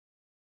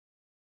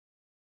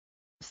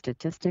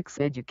Statistics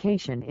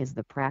education is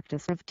the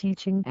practice of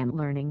teaching and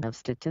learning of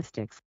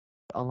statistics,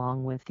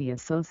 along with the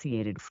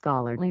associated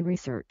scholarly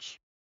research.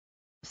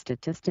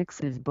 Statistics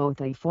is both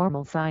a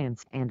formal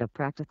science and a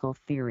practical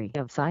theory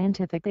of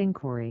scientific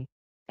inquiry,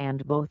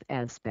 and both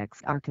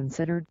aspects are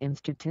considered in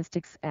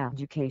statistics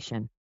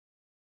education.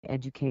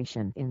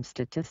 Education in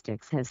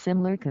statistics has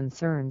similar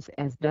concerns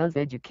as does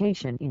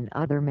education in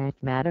other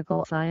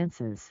mathematical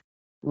sciences,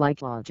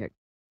 like logic,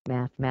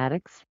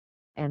 mathematics,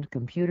 and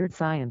computer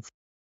science.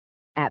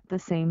 At the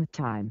same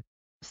time,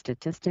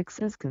 statistics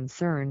is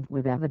concerned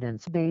with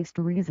evidence-based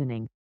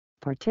reasoning,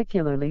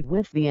 particularly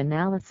with the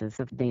analysis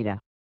of data.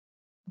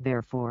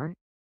 Therefore,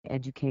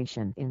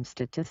 education in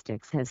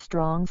statistics has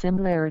strong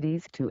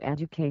similarities to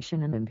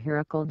education in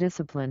empirical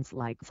disciplines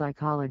like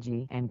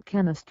psychology and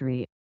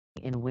chemistry,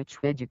 in which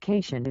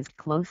education is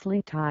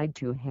closely tied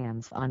to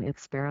hands-on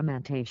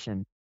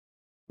experimentation.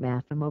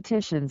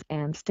 Mathematicians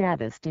and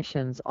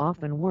statisticians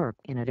often work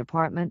in a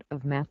department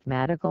of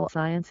mathematical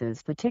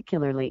sciences,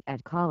 particularly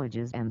at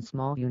colleges and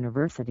small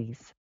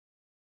universities.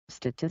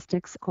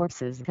 Statistics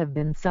courses have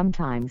been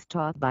sometimes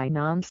taught by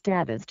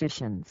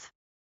non-statisticians,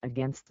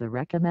 against the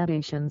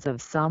recommendations of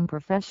some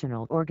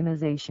professional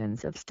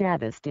organizations of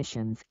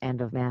statisticians and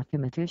of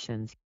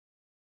mathematicians.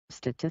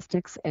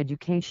 Statistics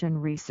education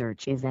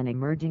research is an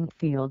emerging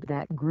field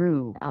that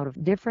grew out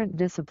of different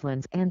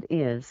disciplines and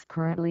is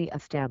currently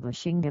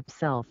establishing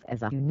itself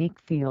as a unique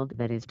field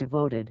that is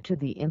devoted to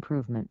the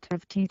improvement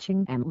of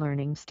teaching and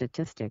learning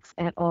statistics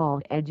at all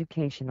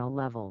educational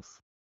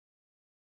levels.